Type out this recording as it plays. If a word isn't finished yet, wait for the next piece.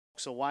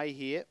box away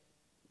here.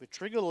 But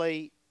Trigger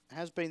Lee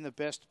has been the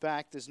best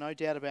back. There's no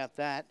doubt about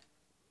that.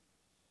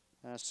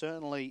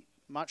 Certainly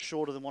much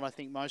shorter than what I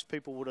think most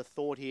people would have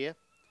thought here.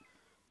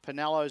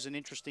 Pinello's an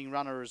interesting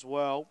runner as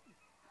well.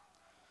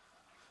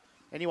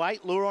 Anyway,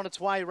 lure on its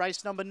way.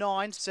 Race number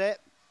 9, set,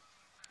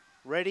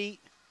 ready.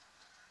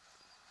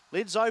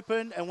 Lids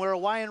open, and we're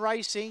away and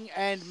racing,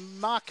 and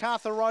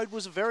MacArthur Road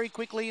was very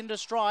quickly into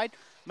stride.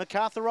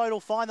 MacArthur Road will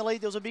find the lead.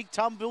 There was a big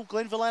tumble.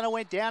 Glenville Anna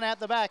went down out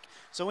the back.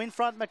 So in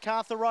front,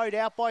 MacArthur Road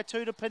out by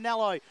 2 to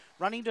Pinello.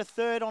 Running to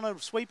third on a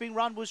sweeping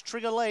run was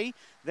Trigger Lee.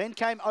 Then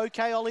came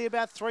OK Ollie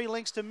about 3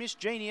 lengths to Miss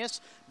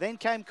Genius. Then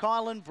came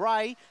Kylan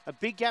Bray. A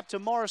big gap to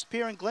Morris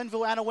Pier, and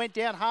Glenville Anna went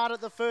down hard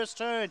at the first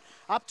turn.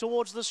 Up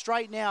towards the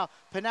straight now.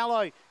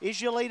 Pinello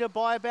is your leader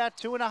by about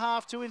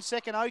 2.5. 2 in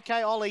second,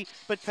 OK Ollie.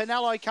 But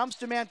Pinello comes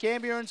to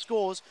Mt-Gambier and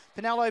scores.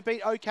 Pinello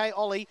beat OK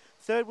Ollie.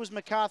 Third was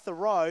MacArthur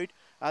Road.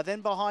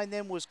 Then behind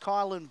them was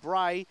Kylan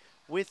Bray,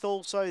 with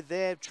also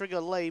there Trigger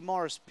Lee,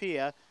 Morris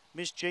Pier,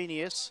 Miss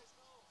Genius.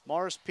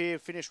 Morris Pier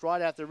finished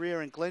right out the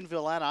rear, and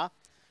Glenville Anna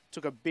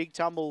took a big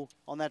tumble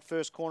on that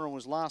first corner and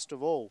was last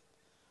of all.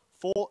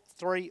 4,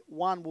 3,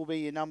 1 will be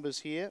your numbers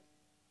here.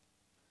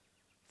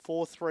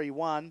 4, 3,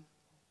 1.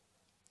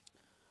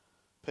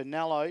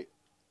 Pinello,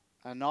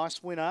 a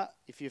nice winner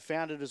if you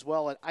found it as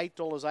well at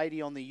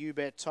 $8.80 on the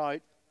UBet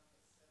tote.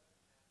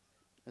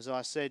 As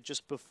I said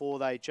just before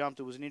they jumped,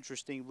 it was an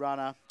interesting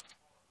runner.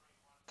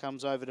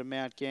 Comes over to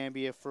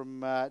Mt-Gambier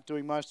from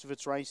doing most of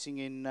its racing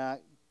in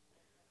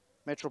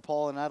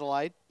Metropolitan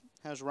Adelaide.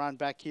 Has run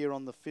back here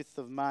on the 5th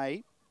of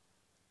May.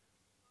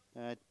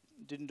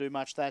 Didn't do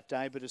much that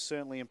day, but has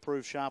certainly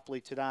improved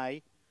sharply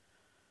today.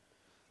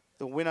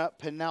 The winner,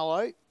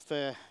 Pinello,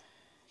 for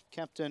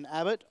Captain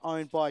Abbott,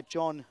 owned by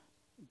John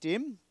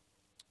Dim.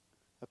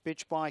 A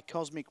bitch by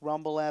Cosmic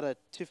Rumble out of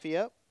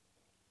Tiffia.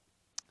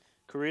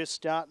 Career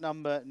start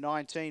number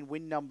 19,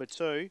 win number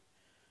 2.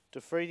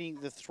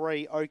 Defeating the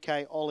 3,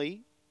 OK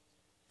Ollie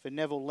for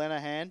Neville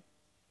Lenahan.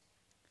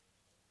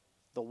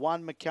 The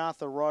 1,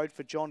 MacArthur Road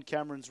for John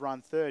Cameron's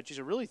run third. Geez,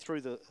 it really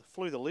flew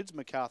the lids,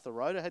 MacArthur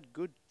Road. It had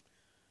good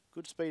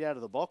speed out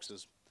of the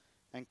boxes.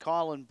 And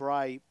Kylan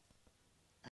Bray